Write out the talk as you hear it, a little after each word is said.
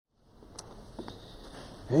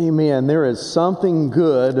Amen. There is something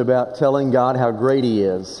good about telling God how great He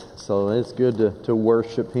is. So it's good to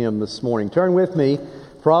worship Him this morning. Turn with me,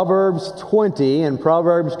 Proverbs 20 and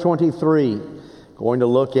Proverbs 23. Going to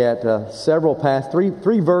look at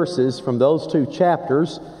three verses from those two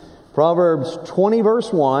chapters. Proverbs 20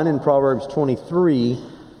 verse 1 and Proverbs 23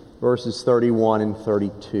 verses 31 and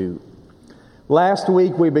 32. Last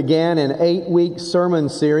week we began an 8-week sermon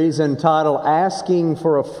series entitled Asking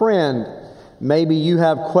for a Friend. Maybe you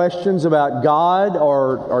have questions about God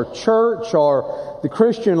or church or the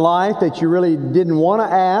Christian life that you really didn't want to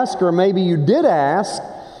ask, or maybe you did ask,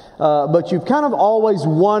 but you've kind of always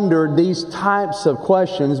wondered these types of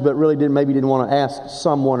questions, but really didn't want to ask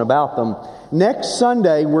someone about them. Next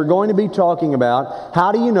Sunday, we're going to be talking about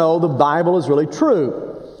how do you know the Bible is really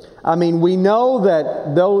true? I mean, we know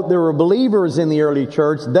that though there were believers in the early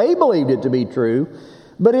church, they believed it to be true.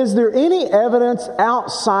 But is there any evidence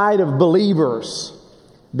outside of believers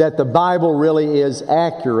that the Bible really is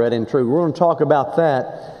accurate and true? We're going to talk about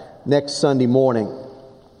that next Sunday morning.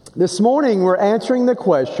 This morning we're answering the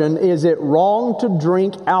question, is it wrong to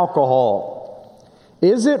drink alcohol?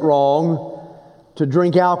 Is it wrong to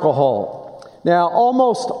drink alcohol? Now,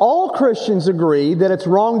 almost all Christians agree that it's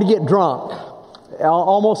wrong to get drunk.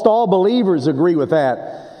 Almost all believers agree with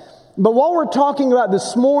that. But what we're talking about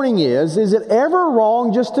this morning is it ever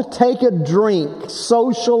wrong just to take a drink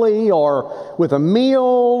socially or with a meal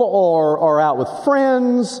or out with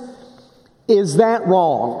friends? Is that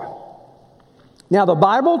wrong? Now, the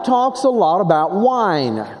Bible talks a lot about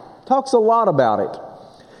wine. Talks a lot about it.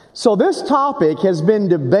 So this topic has been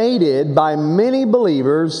debated by many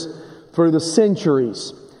believers through the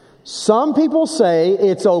centuries. Some people say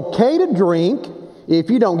it's okay to drink if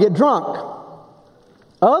you don't get drunk.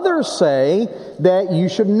 Others say that you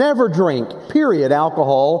should never drink, period,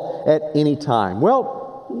 alcohol at any time.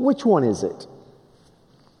 Well, which one is it?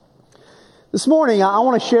 This morning, I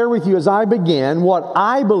want to share with you as I begin what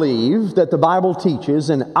I believe that the Bible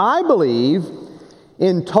teaches, and I believe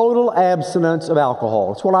in total abstinence of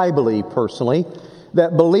alcohol. It's what I believe personally,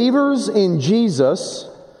 that believers in Jesus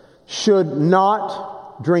should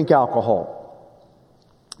not drink alcohol.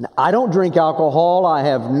 Now, I don't drink alcohol. I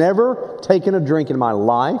have never taken a drink in my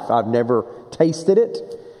life. I've never tasted it.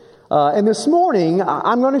 And this morning,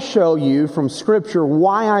 I'm going to show you from Scripture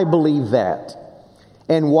why I believe that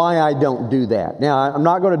and why I don't do that. Now, I'm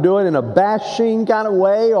not going to do it in a bashing kind of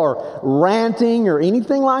way or ranting or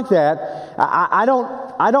anything like that. I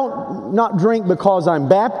don't not drink because I'm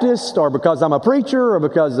Baptist or because I'm a preacher or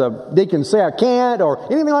because deacons say I can't or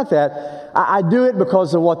anything like that. I do it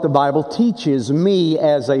because of what the Bible teaches me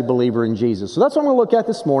as a believer in Jesus. So that's what I'm going to look at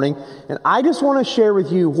this morning. And I just want to share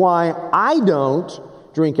with you why I don't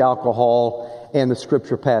drink alcohol and the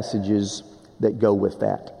Scripture passages that go with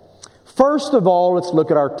that. First of all, let's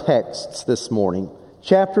look at our texts this morning.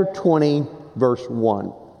 Chapter 20, verse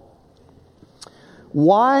 1.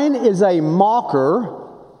 Wine is a mocker,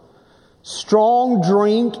 strong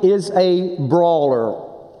drink is a brawler,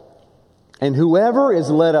 and whoever is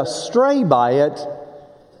led astray by it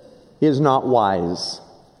is not wise.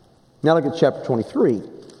 Now look at chapter 23,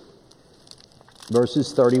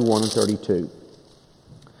 verses 31 and 32.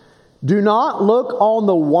 Do not look on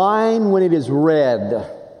the wine when it is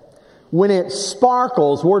red, when it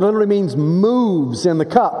sparkles, word literally means moves in the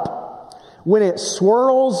cup, when it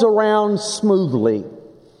swirls around smoothly.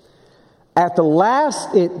 At the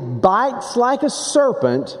last it bites like a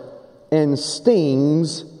serpent and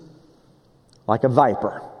stings like a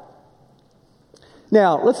viper.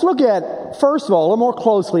 Now, let's look at, first of all, a little more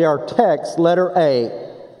closely our text, letter A.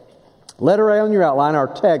 Letter A on your outline,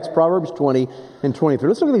 our text, Proverbs 20 and 23.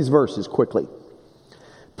 Let's look at these verses quickly.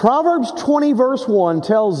 Proverbs 20 verse 1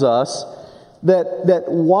 tells us that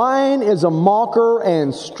wine is a mocker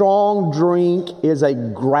and strong drink is a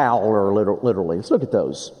growler, literally. Let's look at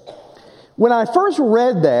those. When I first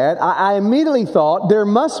read that, I immediately thought there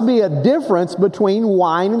must be a difference between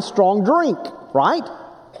wine and strong drink, right?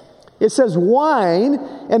 It says wine,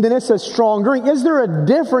 and then it says strong drink. Is there a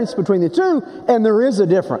difference between the two? And there is a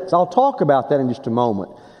difference. I'll talk about that in just a moment.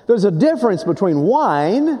 There's a difference between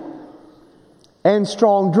wine and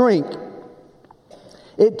strong drink.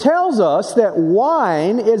 It tells us that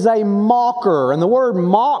wine is a mocker, and the word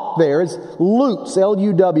mock there is lutes,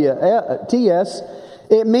 L-U-W-T-S.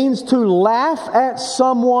 It means to laugh at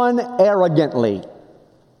someone arrogantly.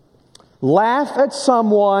 Laugh at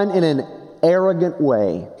someone in an arrogant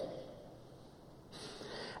way.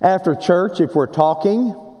 After church, if we're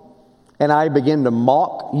talking and I begin to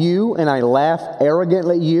mock you and I laugh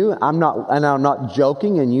arrogantly at you, I'm not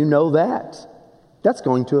joking, and you know that, that's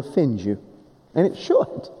going to offend you. And it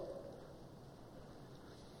should.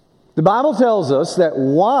 The Bible tells us that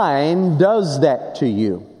wine does that to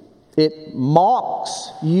you. It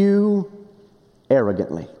mocks you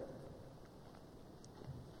arrogantly.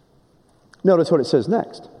 Notice what it says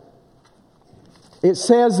next. It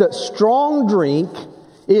says that strong drink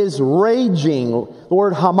is raging. The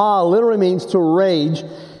word hama literally means to rage.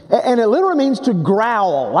 And it literally means to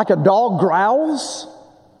growl, like a dog growls.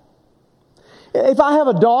 If I have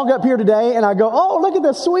a dog up here today and I go, oh, look at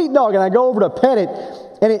this sweet dog, and I go over to pet it,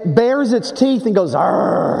 and it bares its teeth and goes,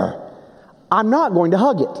 arr, I'm not going to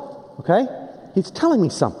hug it, okay? It's telling me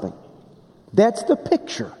something. That's the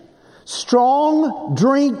picture. Strong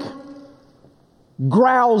drink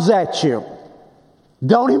growls at you.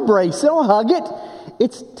 Don't embrace it, don't hug it.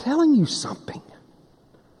 It's telling you something.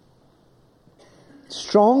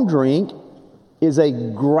 Strong drink is a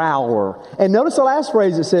growler. And notice the last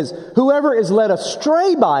phrase, it says, whoever is led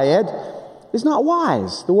astray by it is not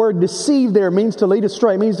wise. The word deceive there means to lead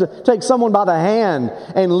astray. It means to take someone by the hand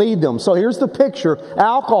and lead them. So here's the picture.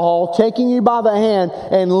 Alcohol taking you by the hand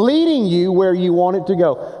and leading you where you want it to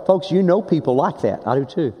go. Folks, you know people like that. I do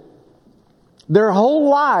too. Their whole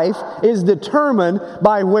life is determined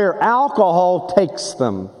by where alcohol takes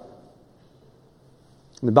them.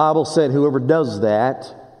 The Bible said whoever does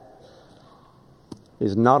that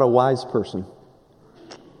is not a wise person.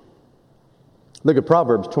 Look at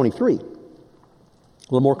Proverbs 23 a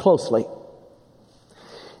little more closely.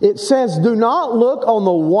 It says, do not look on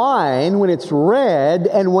the wine when it's red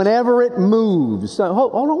and whenever it moves. So,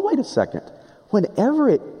 hold on, wait a second. Whenever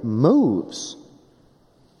it moves.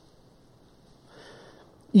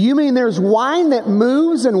 You mean there's wine that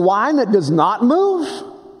moves and wine that does not move?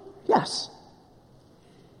 Yes.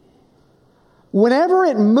 Whenever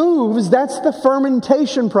it moves, that's the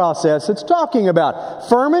fermentation process it's talking about.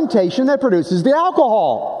 Fermentation that produces the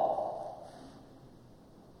alcohol.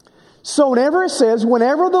 So whenever it says,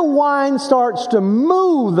 whenever the wine starts to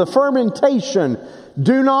move, the fermentation,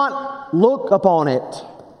 do not look upon it.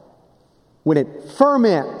 When it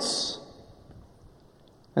ferments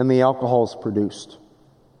and the alcohol is produced.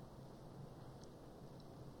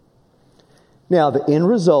 Now, the end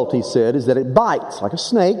result, he said, is that it bites like a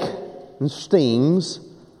snake and stings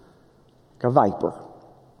like a viper.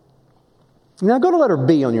 Now, go to letter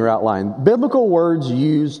B on your outline. Biblical words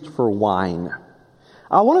used for wine.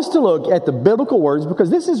 I want us to look at the biblical words because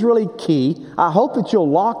this is really key. I hope that you'll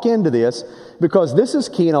lock into this because this is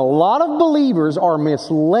key. And a lot of believers are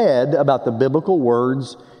misled about the biblical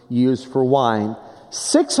words used for wine.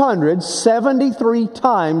 673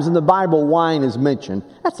 times in the Bible wine is mentioned.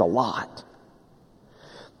 That's a lot.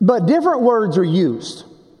 But different words are used.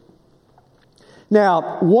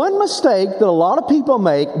 Now, one mistake that a lot of people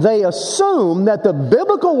make, they assume that the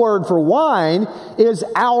biblical word for wine is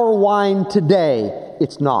our wine today.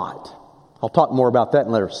 It's not. I'll talk more about that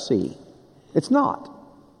in letter C. It's not.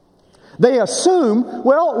 They assume,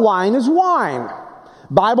 well, wine is wine.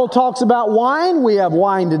 Bible talks about wine. We have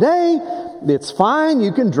wine today. It's fine.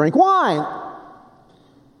 You can drink wine.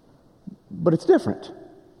 But it's different.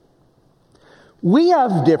 We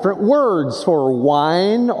have different words for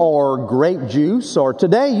wine or grape juice, or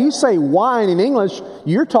today you say wine in English,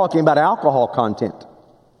 you're talking about alcohol content.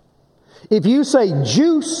 If you say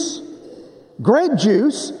juice, grape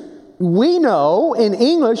juice, we know in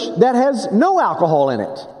English that has no alcohol in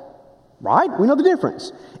it. Right? We know the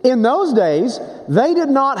difference. In those days, they did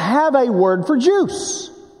not have a word for juice.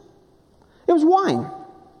 It was wine.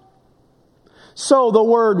 So the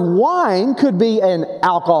word wine could be an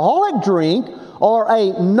alcoholic drink or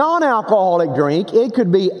a non-alcoholic drink. It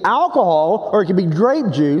could be alcohol or it could be grape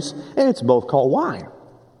juice, and it's both called wine.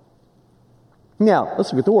 Now,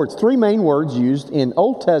 let's look at the words. 3 main words used in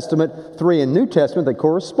Old Testament, 3 in New Testament. They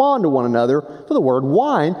correspond to one another for the word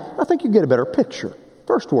wine. I think you get a better picture.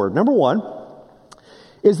 First word, number 1,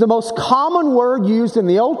 is the most common word used in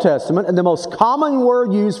the Old Testament and the most common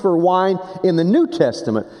word used for wine in the New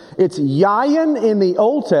Testament. It's yayin in the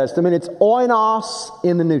Old Testament. It's oinos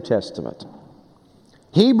in the New Testament.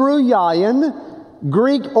 Hebrew yayin,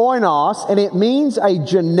 Greek oinos, and it means a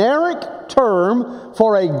generic term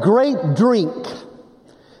for a great drink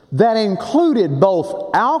that included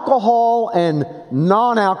both alcohol and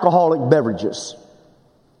non-alcoholic beverages,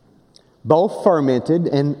 both fermented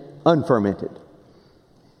and unfermented.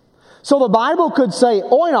 So the Bible could say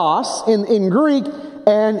oinos in Greek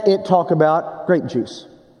and it talk about grape juice.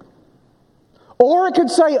 Or it could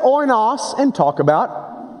say oinos and talk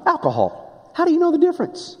about alcohol. How do you know the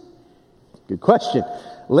difference? Good question.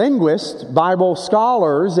 Linguists, Bible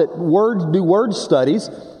scholars that do word studies,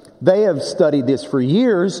 They have studied this for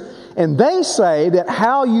years, and they say that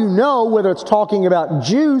how you know whether it's talking about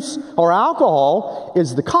juice or alcohol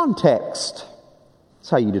is the context.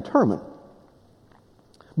 That's how you determine.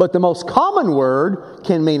 But the most common word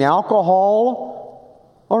can mean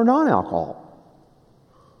alcohol or non-alcohol.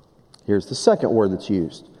 Here's the second word that's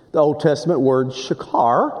used. The Old Testament word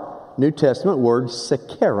shakar, New Testament word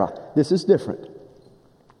sekera. This is different.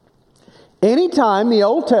 Anytime the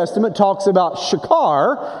Old Testament talks about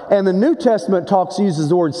shakar and the New Testament uses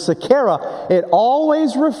the word sekera, it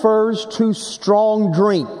always refers to strong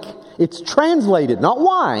drink. It's translated, not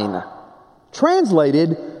wine.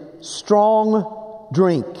 Translated, strong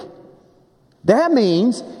drink. That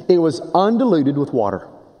means it was undiluted with water.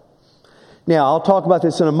 Now, I'll talk about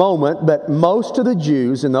this in a moment, but most of the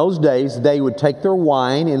Jews in those days, they would take their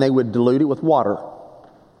wine and they would dilute it with water.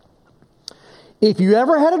 If you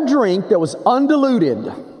ever had a drink that was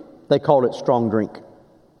undiluted, they called it strong drink.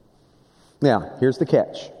 Now, here's the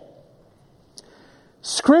catch.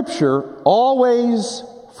 Scripture always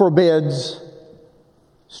forbids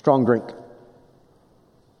strong drink.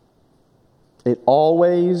 It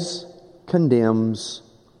always condemns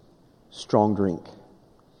strong drink.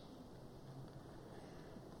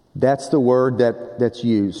 That's the word that's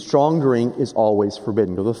used. Strong drink is always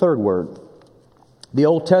forbidden. Go to the third word. The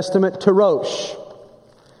Old Testament, terosh.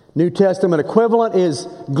 New Testament equivalent is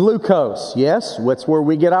glucose. Yes, that's where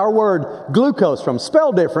we get our word glucose from.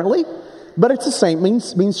 Spelled differently, but it's the same,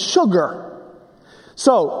 means sugar.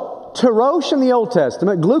 So, terosh in the Old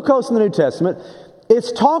Testament, glucose in the New Testament,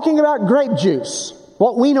 it's talking about grape juice.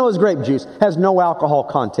 What we know as grape juice has no alcohol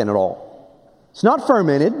content at all. It's not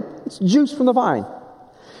fermented, it's juice from the vine.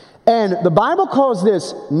 And the Bible calls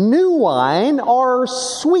this new wine or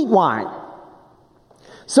sweet wine.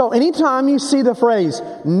 So anytime you see the phrase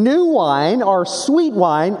new wine or sweet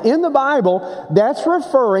wine in the Bible, that's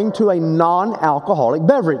referring to a non-alcoholic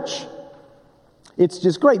beverage. It's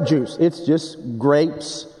just grape juice. It's just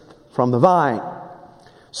grapes from the vine.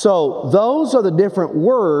 So those are the different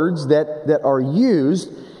words that are used,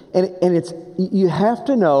 and it's you have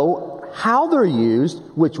to know how they're used,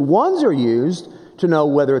 which ones are used, to know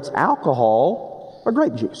whether it's alcohol or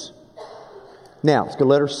grape juice. Now, let's go to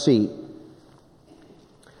letter C.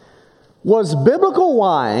 Was biblical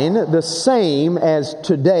wine the same as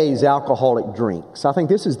today's alcoholic drinks? I think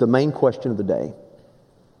this is the main question of the day.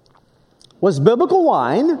 Was biblical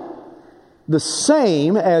wine the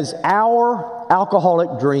same as our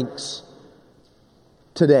alcoholic drinks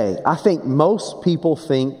today? I think most people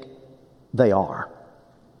think they are.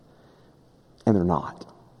 And they're not.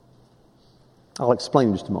 I'll explain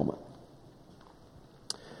in just a moment.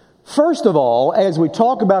 First of all, as we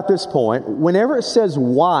talk about this point, whenever it says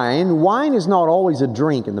wine, wine is not always a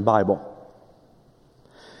drink in the Bible.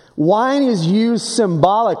 Wine is used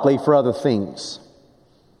symbolically for other things.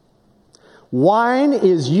 Wine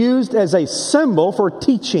is used as a symbol for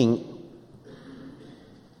teaching.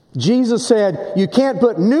 Jesus said, you can't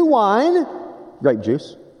put new wine, grape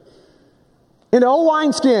juice, into old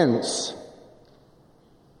wineskins.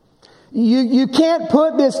 You can't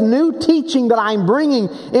put this new teaching that I'm bringing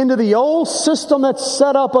into the old system that's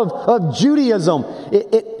set up of Judaism.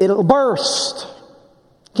 It'll burst.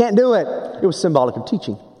 Can't do it. It was symbolic of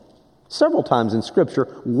teaching. Several times in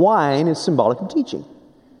Scripture, wine is symbolic of teaching.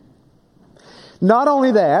 Not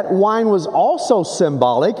only that, wine was also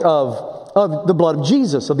symbolic of the blood of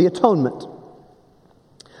Jesus, of the atonement.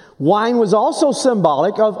 Wine was also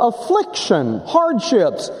symbolic of affliction,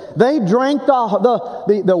 hardships. They drank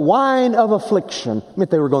the wine of affliction. It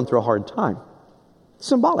meant they were going through a hard time.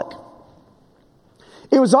 Symbolic.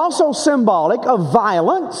 It was also symbolic of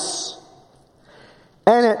violence,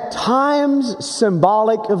 and at times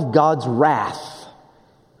symbolic of God's wrath.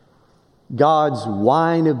 God's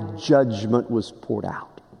wine of judgment was poured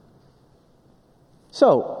out.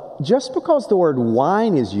 So, just because the word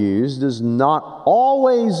wine is used does not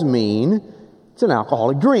always mean it's an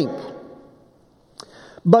alcoholic drink.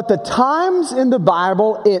 But the times in the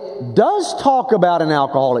Bible it does talk about an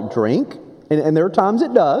alcoholic drink, and there are times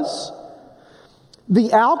it does,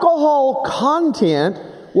 the alcohol content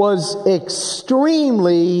was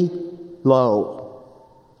extremely low.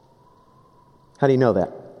 How do you know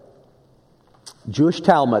that? Jewish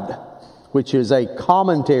Talmud, which is a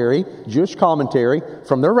commentary, Jewish commentary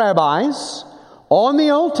from their rabbis on the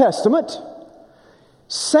Old Testament,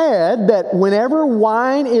 said that whenever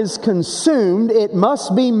wine is consumed, it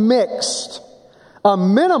must be mixed a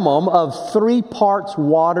minimum of 3 parts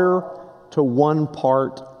water to 1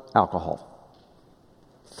 part alcohol.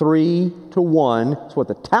 3 to 1 is what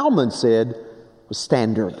the Talmud said was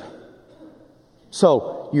standard.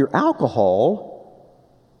 So your alcohol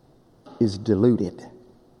is diluted.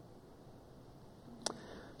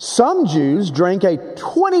 Some Jews drank a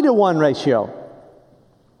 20-to-1 ratio,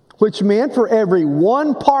 which meant for every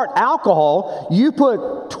 1 part alcohol, you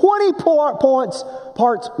put 20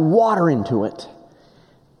 parts water into it.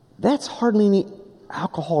 That's hardly any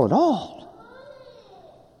alcohol at all.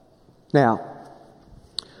 Now,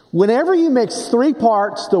 whenever you mix 3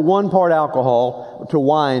 parts to 1 part alcohol to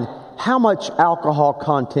wine, how much alcohol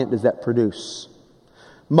content does that produce?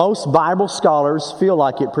 Most Bible scholars feel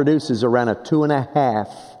like it produces around a 2.5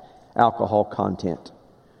 alcohol content.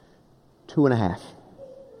 2.5.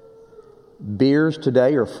 Beers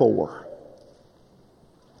today are 4.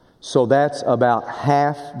 So that's about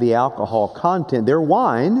half the alcohol content. Their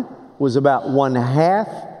wine was about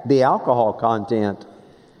 1/2 the alcohol content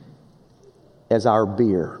as our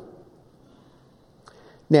beer.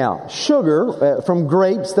 Now, sugar from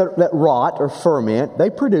grapes that rot or ferment, they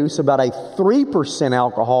produce about a 3%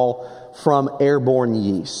 alcohol from airborne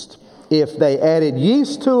yeast. If they added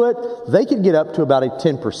yeast to it, they could get up to about a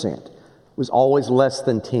 10%. It was always less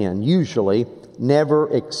than 10, usually never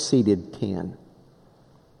exceeded 10.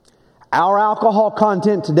 Our alcohol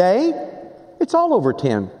content today, it's all over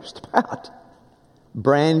 10, just about.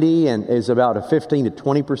 Brandy is about a 15 to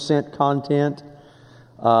 20% content.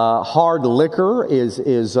 Hard liquor is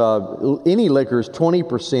any liquor is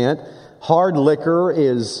 20%. Hard liquor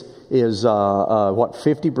is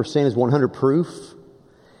 50% is 100 proof.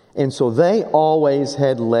 And so they always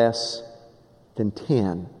had less than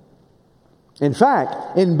 10. In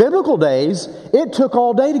fact, in biblical days, it took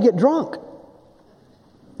all day to get drunk.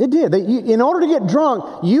 It did. In order to get drunk,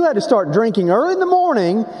 you had to start drinking early in the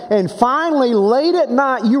morning, and finally, late at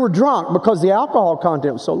night, you were drunk because the alcohol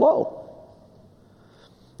content was so low.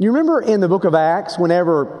 You remember in the book of Acts,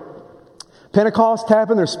 whenever Pentecost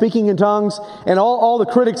happened, they're speaking in tongues, and all the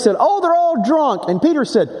critics said, "Oh, they're all drunk." And Peter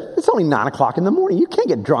said, "It's only 9 o'clock in the morning. You can't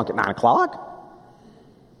get drunk at 9 o'clock.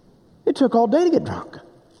 It took all day to get drunk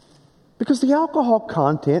because the alcohol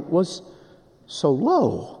content was so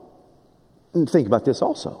low. And think about this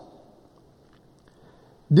also.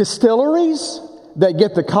 Distilleries that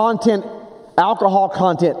get the alcohol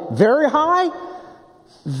content very high,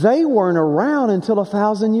 they weren't around until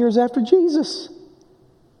 1,000 years after Jesus.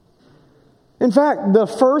 In fact, the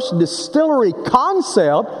first distillery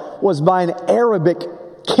concept was by an Arabic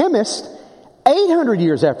chemist 800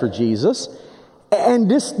 years after Jesus.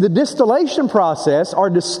 And the distillation process, our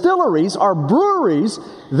distilleries, our breweries,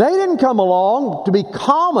 they didn't come along to be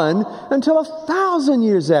common until 1,000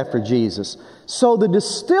 years after Jesus. So the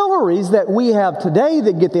distilleries that we have today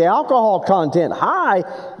that get the alcohol content high,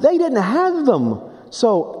 they didn't have them.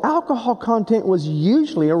 So alcohol content was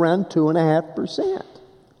usually around 2.5%.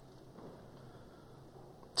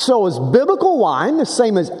 So is biblical wine the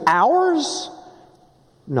same as ours?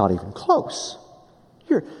 Not even close.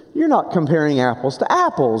 You're not comparing apples to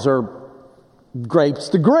apples or grapes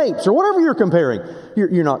to grapes or whatever you're comparing.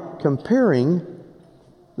 You're not comparing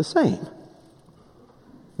the same.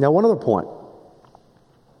 Now, one other point.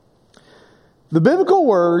 The biblical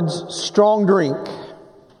words strong drink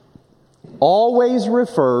always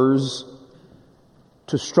refers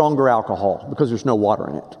to stronger alcohol because there's no water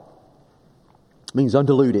in it. It means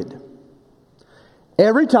undiluted.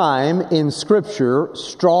 Every time in Scripture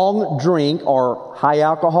strong drink or high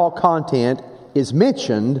alcohol content is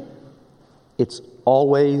mentioned, it's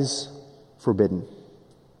always forbidden.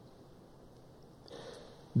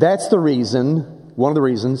 That's one of the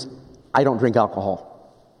reasons I don't drink alcohol.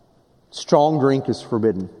 Strong drink is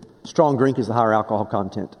forbidden. Strong drink is the higher alcohol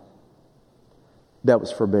content. That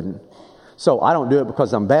was forbidden. So I don't do it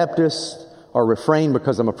because I'm Baptist or refrain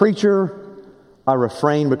because I'm a preacher. I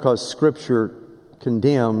refrain because Scripture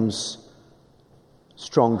condemns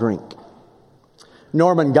strong drink.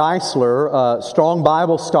 Norman Geisler, a strong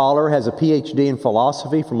Bible scholar, has a PhD in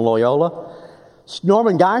philosophy from Loyola.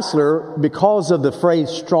 Norman Geisler, because of the phrase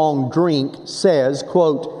strong drink, says,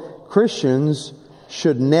 quote, Christians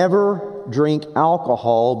should never drink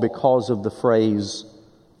alcohol because of the phrase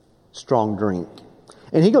strong drink.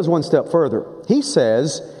 And he goes one step further. He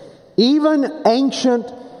says, even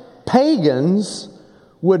ancient pagans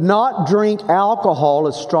would not drink alcohol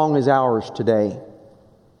as strong as ours today.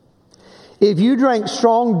 If you drank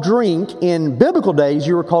strong drink in biblical days,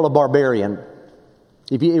 you were called a barbarian.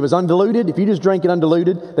 If it was undiluted, if you just drank it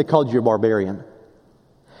undiluted, they called you a barbarian.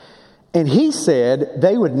 And he said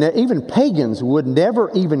even pagans would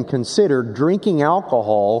never even consider drinking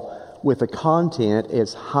alcohol with a content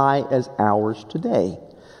as high as ours today.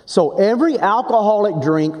 So every alcoholic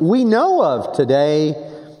drink we know of today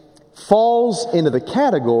falls into the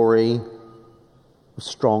category of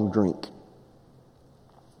strong drink.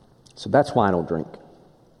 So that's why I don't drink.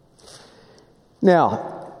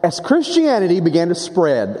 Now, as Christianity began to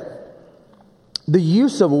spread, the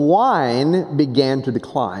use of wine began to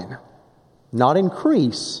decline. Not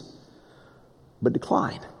increase, but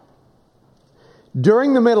decline.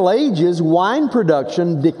 During the Middle Ages, wine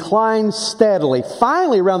production declined steadily.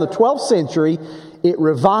 Finally, around the 12th century, it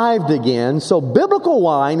revived again. So biblical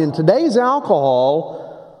wine and today's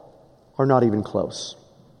alcohol are not even close.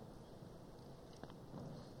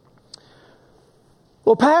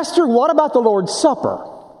 Well, Pastor, what about the Lord's Supper?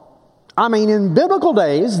 I mean, in biblical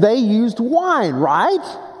days, they used wine,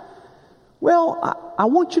 right? Well, I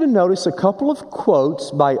want you to notice a couple of quotes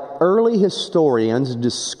by early historians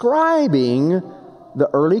describing the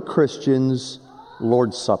early Christians'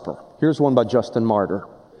 Lord's Supper. Here's one by Justin Martyr.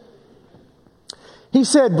 He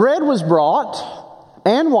said, bread was brought,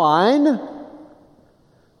 and wine,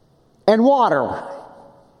 and water.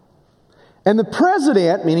 And the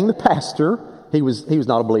president, meaning the pastor, he was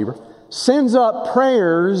not a believer, sends up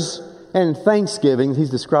prayers and thanksgiving. He's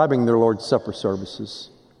describing their Lord's Supper services.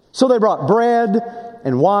 So they brought bread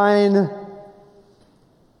and wine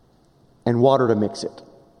and water to mix it.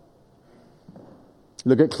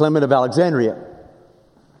 Look at Clement of Alexandria.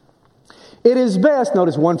 It is best,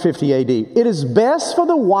 notice 150 AD, it is best for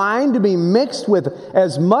the wine to be mixed with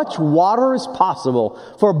as much water as possible,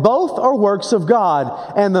 for both are works of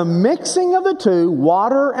God, and the mixing of the two,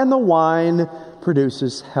 water and the wine,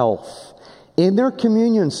 produces health. In their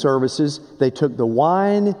communion services, they took the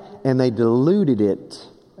wine and they diluted it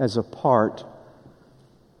as a part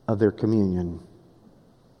of their communion.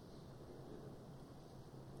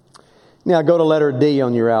 Now go to letter D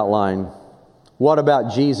on your outline. What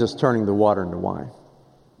about Jesus turning the water into wine?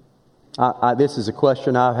 This is a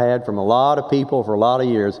question I've had from a lot of people for a lot of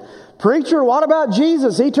years. Preacher, what about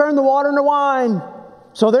Jesus? He turned the water into wine.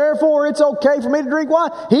 So therefore it's okay for me to drink wine.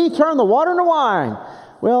 He turned the water into wine.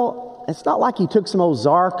 Well, it's not like he took some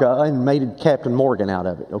Ozarka and made Captain Morgan out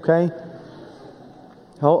of it, okay?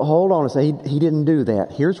 Hold on a second. He didn't do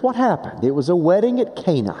that. Here's what happened. It was a wedding at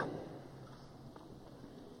Cana.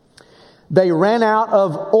 They ran out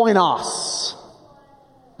of oinos.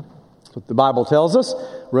 That's what the Bible tells us.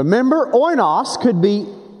 Remember, oinos could be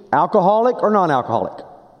alcoholic or non-alcoholic.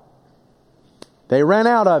 They ran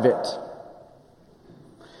out of it.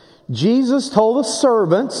 Jesus told the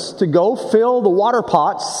servants to go fill the water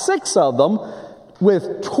pots, 6 of them,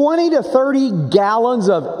 with 20 to 30 gallons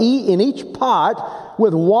in each pot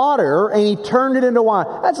with water, and he turned it into wine.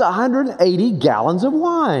 That's 180 gallons of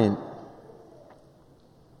wine.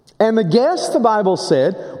 And the guests, the Bible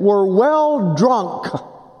said, were well drunk.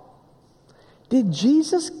 Did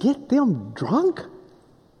Jesus get them drunk?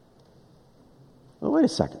 Well, wait a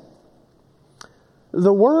second.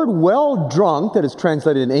 The word well drunk that is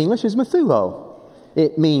translated in English is methuo.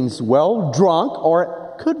 It means well drunk, or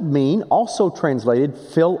it could mean, also translated,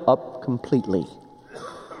 fill up completely.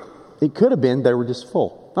 It could have been they were just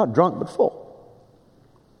full. Not drunk, but full.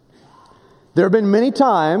 There have been many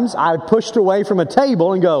times I've pushed away from a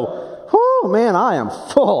table and go, "Oh man, I am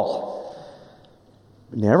full."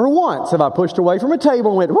 Never once have I pushed away from a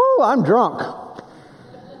table and went, "Whoo, I'm drunk."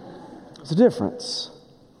 There's a difference.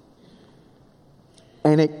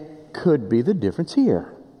 And it could be the difference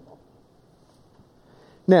here.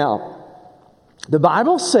 Now, the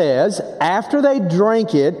Bible says after they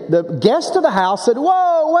drank it, the guest of the house said,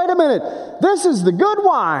 "Whoa, wait a minute. This is the good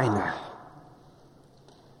wine."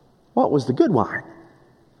 What was the good wine?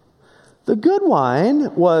 The good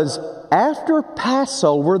wine was after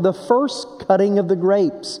Passover, the first cutting of the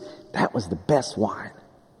grapes. That was the best wine.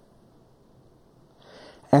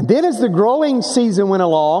 And then as the growing season went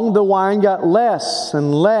along, the wine got less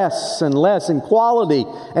and less and less in quality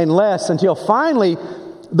and less until finally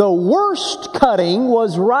the worst cutting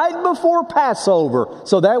was right before Passover.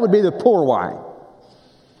 So that would be the poor wine.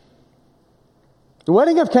 The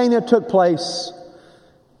wedding of Cana took place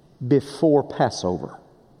before Passover.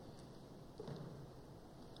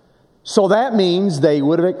 So that means they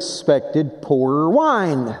would have expected poorer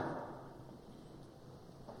wine.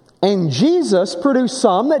 And Jesus produced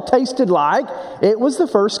some that tasted like it was the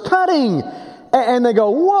first cutting. And they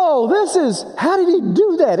go, "Whoa, how did he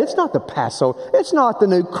do that? It's not the Passover. It's not the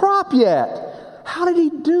new crop yet. How did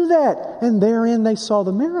he do that?" And therein they saw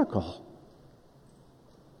the miracle.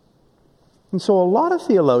 And so a lot of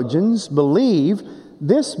theologians believe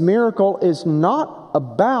this miracle is not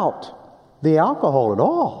about the alcohol at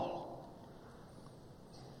all.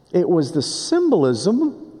 It was the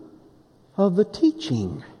symbolism of the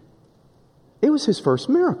teaching. It was his first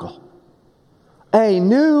miracle. A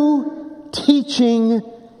new teaching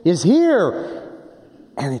is here.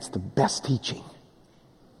 And it's the best teaching.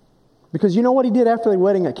 Because you know what he did after the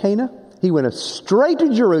wedding at Cana? He went straight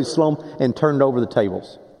to Jerusalem and turned over the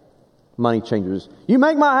tables. Money changers. You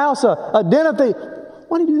make my house a den of thieves.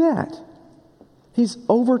 Why do you do that? He's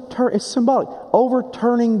it's symbolic.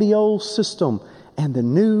 Overturning the old system. And the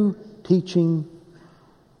new teaching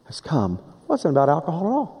has come. Well, it's not about alcohol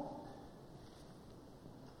at all.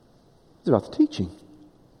 It's about the teaching.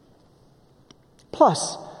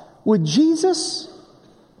 Plus, would Jesus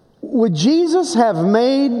have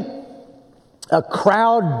made a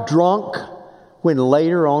crowd drunk when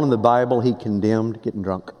later on in the Bible he condemned getting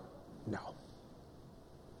drunk? No.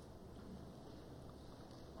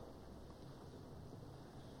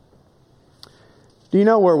 Do you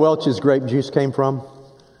know where Welch's grape juice came from?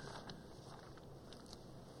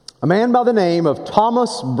 A man by the name of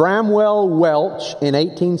Thomas Bramwell Welch in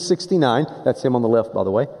 1869. That's him on the left, by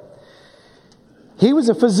the way. He was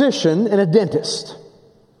a physician and a dentist.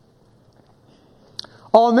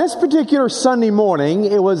 On this particular Sunday morning,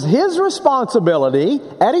 it was his responsibility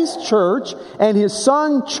at his church, and his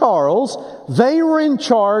son Charles, they were in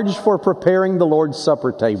charge for preparing the Lord's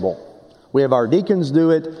Supper table. We have our deacons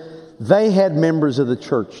do it. They had members of the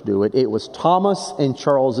church do it. It was Thomas and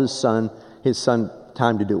Charles's son, his son,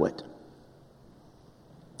 time to do it.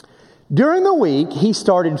 During the week, he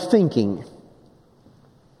started thinking,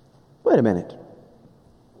 wait a minute.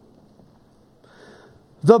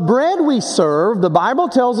 The bread we serve, the Bible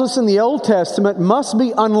tells us in the Old Testament, must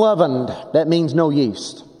be unleavened. That means no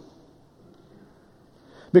yeast.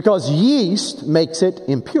 Because yeast makes it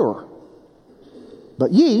impure.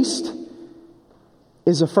 But yeast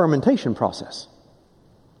is a fermentation process.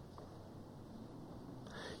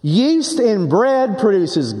 Yeast in bread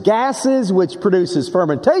produces gases, which produces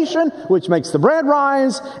fermentation, which makes the bread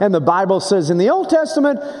rise. And the Bible says in the Old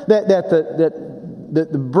Testament that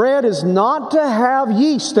the bread is not to have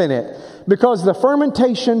yeast in it because the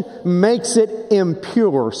fermentation makes it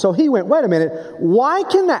impure. So he went, wait a minute, why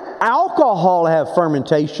can the alcohol have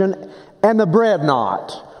fermentation and the bread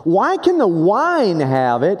not? Why can the wine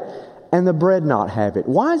have it and the bread not have it?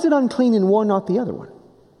 Why is it unclean in one, not the other one?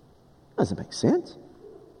 Doesn't make sense.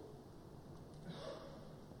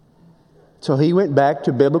 So he went back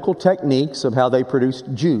to biblical techniques of how they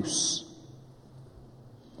produced juice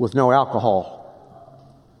with no alcohol.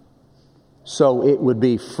 So it would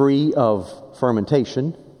be free of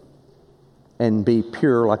fermentation and be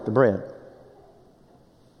pure like the bread.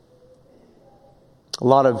 A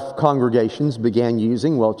lot of congregations began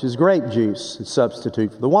using Welch's grape juice as a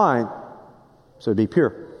substitute for the wine. So it'd be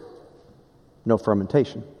pure. No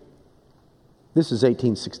fermentation. This is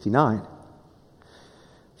 1869.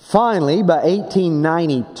 Finally, by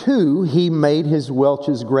 1892, he made his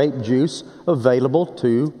Welch's grape juice available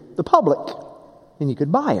to the public. And you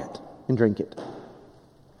could buy it and drink it.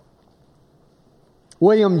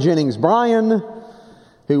 William Jennings Bryan,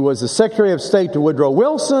 who was the Secretary of State to Woodrow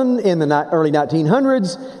Wilson in the early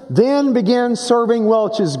 1900s, then began serving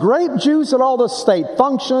Welch's grape juice at all the state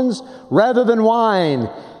functions rather than wine.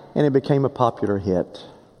 And it became a popular hit.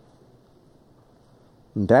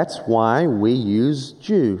 And that's why we use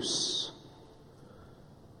juice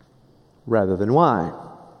rather than wine.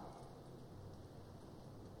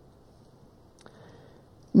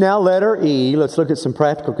 Now, letter E, let's look at some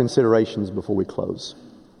practical considerations before we close.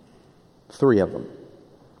 3 of them.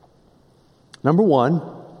 Number 1,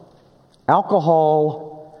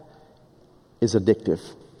 alcohol is addictive.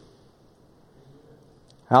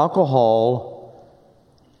 Alcohol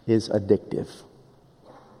is addictive.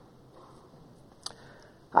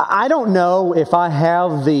 I don't know if I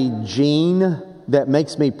have the gene that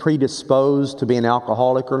makes me predisposed to be an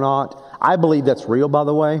alcoholic or not. I believe that's real, by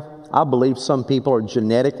the way. I believe some people are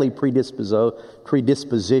genetically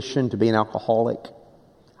predispositioned to be an alcoholic.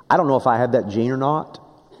 I don't know if I have that gene or not,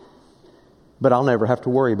 but I'll never have to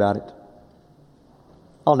worry about it.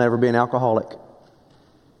 I'll never be an alcoholic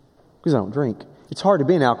because I don't drink. It's hard to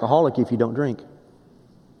be an alcoholic if you don't drink.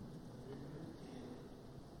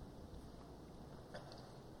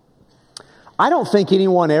 I don't think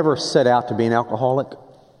anyone ever set out to be an alcoholic.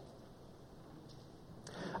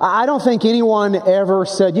 I don't think anyone ever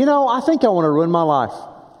said, I think I want to ruin my life.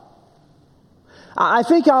 I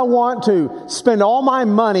think I want to spend all my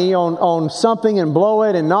money on something and blow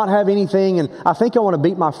it and not have anything. And I think I want to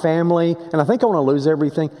beat my family. And I think I want to lose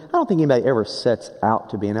everything. I don't think anybody ever sets out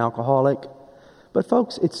to be an alcoholic. But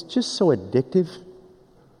folks, it's just so addictive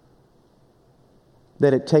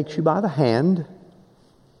that it takes you by the hand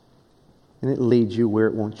and it leads you where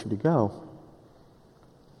it wants you to go.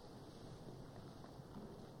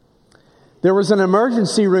 There was an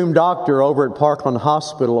emergency room doctor over at Parkland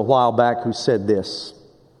Hospital a while back who said this.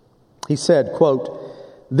 He said, quote,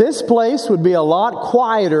 This place would be a lot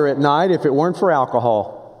quieter at night if it weren't for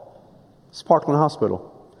alcohol. It's Parkland Hospital.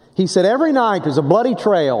 He said every night there's a bloody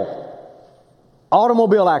trail.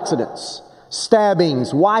 Automobile accidents,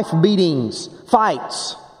 stabbings, wife beatings,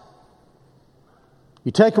 fights.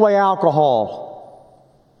 You take away alcohol,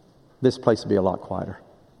 this place would be a lot quieter.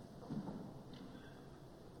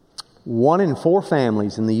 1 in 4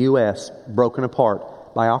 families in the U.S. broken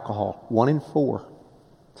apart by alcohol. 1 in 4.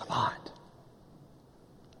 It's a lot.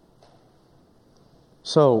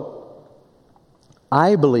 So,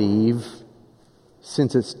 I believe,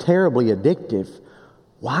 since it's terribly addictive,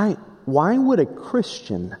 why would a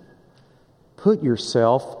Christian put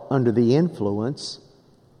yourself under the influence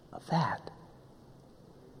of that?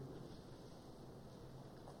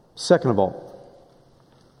 Second of all,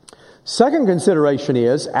 second consideration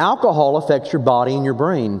is alcohol affects your body and your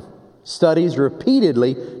brain. Studies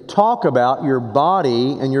repeatedly talk about your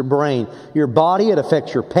body and your brain. Your body, it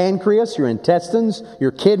affects your pancreas, your intestines,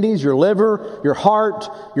 your kidneys, your liver, your heart,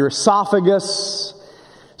 your esophagus.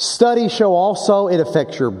 Studies show also it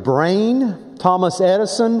affects your brain. Thomas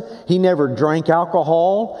Edison, he never drank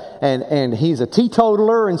alcohol, and he's a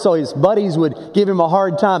teetotaler, and so his buddies would give him a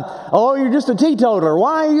hard time. Oh, you're just a teetotaler.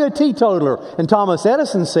 Why are you a teetotaler? And Thomas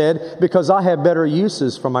Edison said, because I have better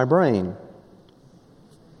uses for my brain.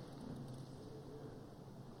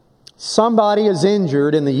 Somebody is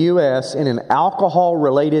injured in the U.S. in an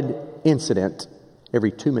alcohol-related incident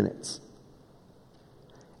every 2 minutes.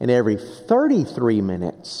 And every 33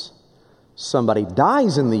 minutes, somebody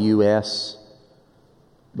dies in the U.S.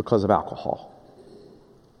 because of alcohol.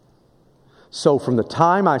 So from the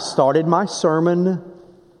time I started my sermon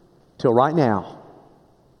till right now,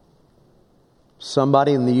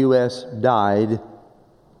 somebody in the U.S. died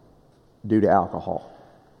due to alcohol.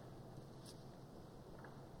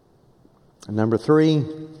 And number 3,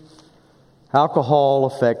 alcohol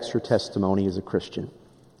affects your testimony as a Christian.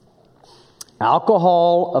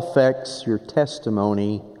 Alcohol affects your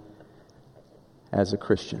testimony as a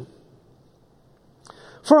Christian.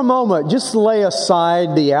 For a moment, just lay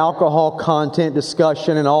aside the alcohol content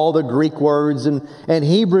discussion and all the Greek words and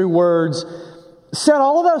Hebrew words. Set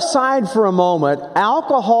all that aside for a moment.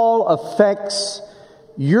 Alcohol affects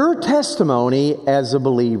your testimony as a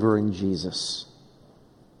believer in Jesus.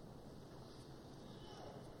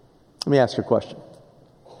 Let me ask you a question.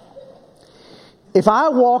 If I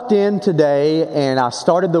walked in today and I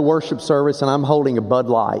started the worship service and I'm holding a Bud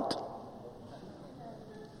Light,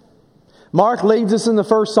 Mark leads us in the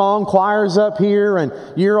first song, choir's up here, and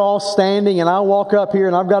you're all standing, and I walk up here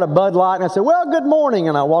and I've got a Bud Light, and I say, well, good morning,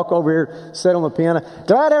 and I walk over here, sit on the piano.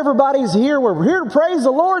 Glad everybody's here. We're here to praise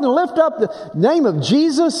the Lord and lift up the name of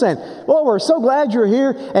Jesus, and well, we're so glad you're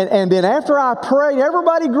here. And then after I pray,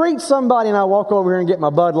 everybody greets somebody, and I walk over here and get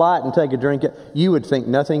my Bud Light and take a drink. You would think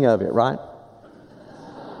nothing of it, right?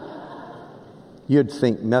 You'd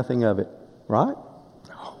think nothing of it, right?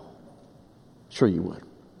 No. Sure you would.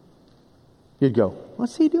 You'd go,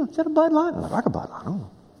 what's he doing? Is that a Bud Light? I like a Bud Light.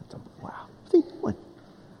 Oh, wow. What's he doing?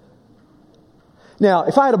 Now,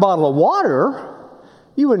 if I had a bottle of water,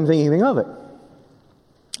 you wouldn't think anything of it.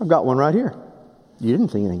 I've got one right here. You didn't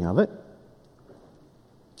think anything of it.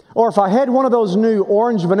 Or if I had one of those new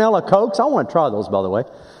orange vanilla Cokes, I want to try those, by the way.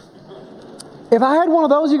 If I had one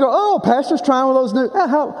of those, you go, oh, Pastor's trying one of those new.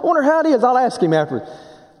 I wonder how it is. I'll ask him afterwards.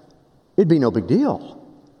 It'd be no big deal.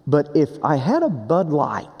 But if I had a Bud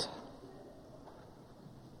Light,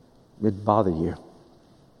 it'd bother you.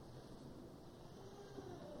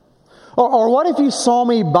 Or what if you saw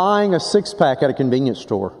me buying a 6-pack at a convenience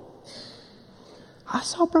store? I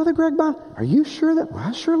saw Brother Greg buying. Are you sure that? Well,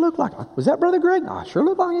 I sure look like him. Was that Brother Greg? I sure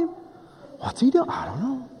look like him. What's he doing? I don't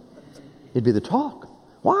know. It'd be the talk.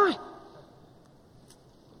 Why?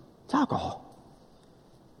 It's alcohol.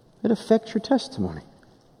 It affects your testimony.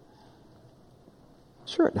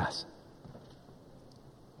 Sure it does.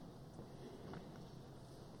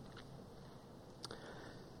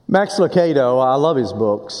 Max Lucado, I love his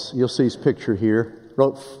books. You'll see his picture here.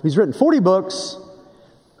 He's written 40 books,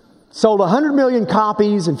 sold 100 million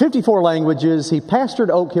copies in 54 languages. He pastored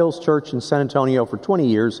Oak Hills Church in San Antonio for 20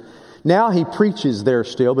 years. Now he preaches there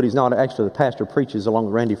still, but he's not actually the pastor, preaches along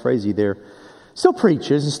with Randy Frazee there. Still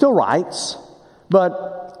preaches and still writes.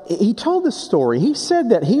 But he told this story. He said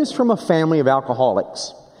that he is from a family of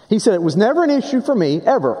alcoholics. He said, it was never an issue for me,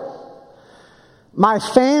 ever. My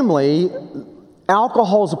family,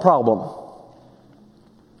 alcohol's a problem.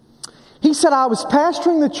 He said, I was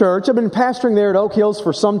pastoring the church. I've been pastoring there at Oak Hills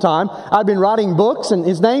for some time. I've been writing books, and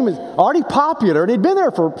his name is already popular. And he'd been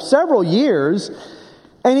there for several years.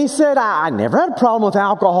 And he said, I never had a problem with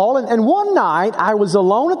alcohol. And one night, I was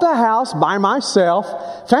alone at the house by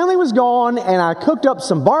myself. Family was gone, and I cooked up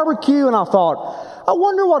some barbecue, and I thought, I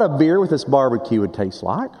wonder what a beer with this barbecue would taste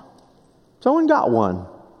like. So I went and got one.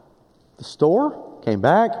 The store, came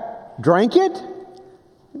back, drank it.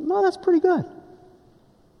 Well, that's pretty good.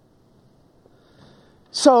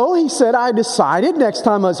 So he said, I decided next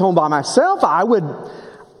time I was home by myself, I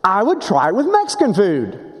would try it with Mexican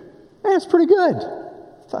food. And it's pretty good.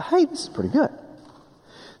 I thought, hey, this is pretty good.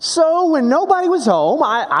 So when nobody was home,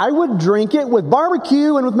 I would drink it with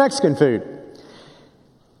barbecue and with Mexican food.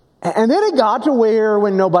 And then it got to where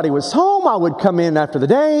when nobody was home, I would come in after the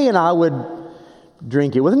day and I would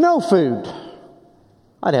drink it with no food.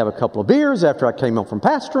 I'd have a couple of beers after I came home from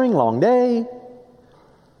pastoring, long day.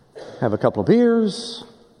 Have a couple of beers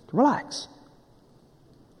to relax.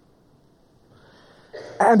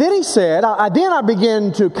 And then he said, I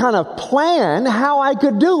began to kind of plan how I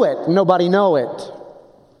could do it. Nobody know it.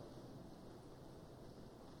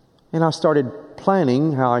 And I started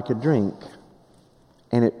planning how I could drink.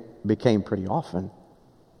 And it became pretty often.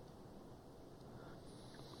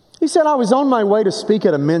 He said, I was on my way to speak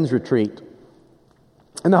at a men's retreat.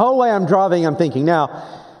 And the whole way I'm driving, I'm thinking,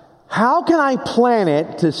 now, how can I plan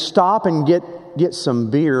it to stop and get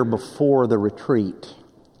some beer before the retreat?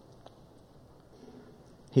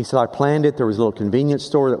 He said, I planned it. There was a little convenience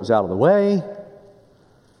store that was out of the way.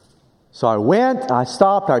 So I went, I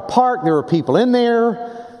stopped, I parked. There were people in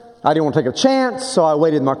there. I didn't want to take a chance, so I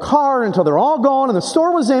waited in my car until they were all gone and the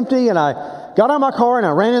store was empty. And I got out of my car and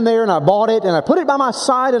I ran in there and I bought it and I put it by my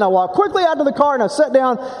side and I walked quickly out to the car and I sat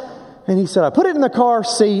down. And he said, I put it in the car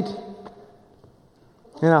seat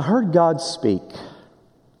and I heard God speak.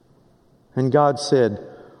 And God said,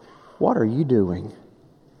 what are you doing?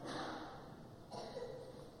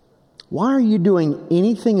 Why are you doing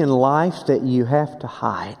anything in life that you have to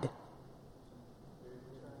hide?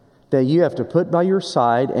 That you have to put by your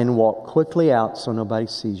side and walk quickly out so nobody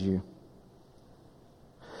sees you?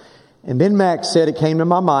 And then Max said, it came to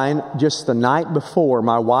my mind just the night before,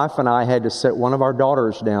 my wife and I had to sit one of our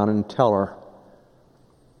daughters down and tell her,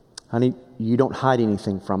 honey, you don't hide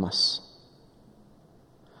anything from us.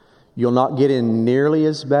 You'll not get in nearly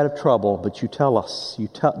as bad of trouble, but you tell us. You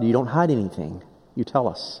don't hide anything. You tell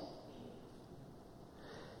us.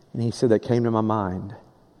 And he said, that came to my mind.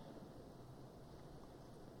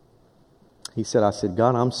 He said, I said,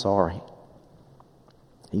 God, I'm sorry.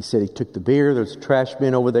 He said he took the beer. There's a trash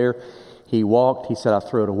bin over there. He walked. He said, I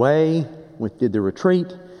threw it away. Did the retreat.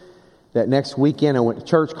 That next weekend, I went to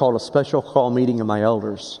church, called a special call meeting of my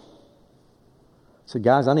elders. I said,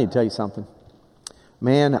 guys, I need to tell you something.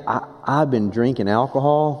 Man, I've been drinking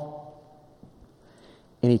alcohol.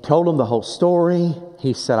 And he told them the whole story.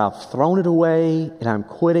 He said, I've thrown it away and I'm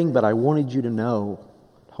quitting, but I wanted you to know.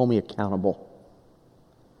 Hold me accountable.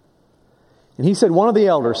 And he said, one of the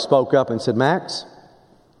elders spoke up and said, Max,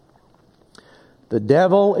 the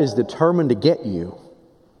devil is determined to get you.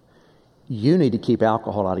 You need to keep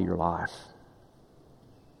alcohol out of your life.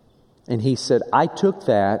 And he said, I took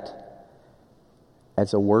that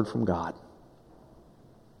as a word from God.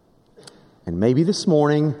 And maybe this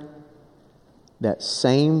morning, that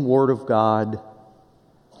same word of God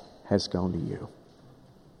has gone to you.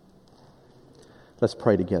 Let's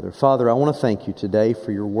pray together. Father, I want to thank you today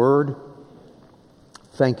for your word.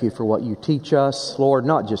 Thank you for what you teach us, Lord,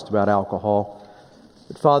 not just about alcohol,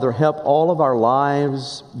 but Father, help all of our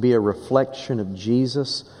lives be a reflection of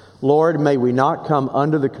Jesus. Lord, may we not come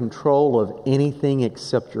under the control of anything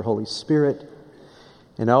except your Holy Spirit.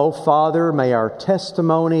 And oh, Father, may our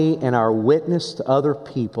testimony and our witness to other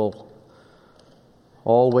people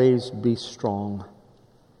always be strong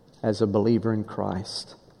as a believer in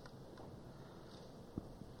Christ.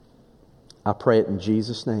 I pray it in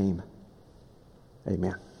Jesus' name.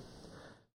 Amen.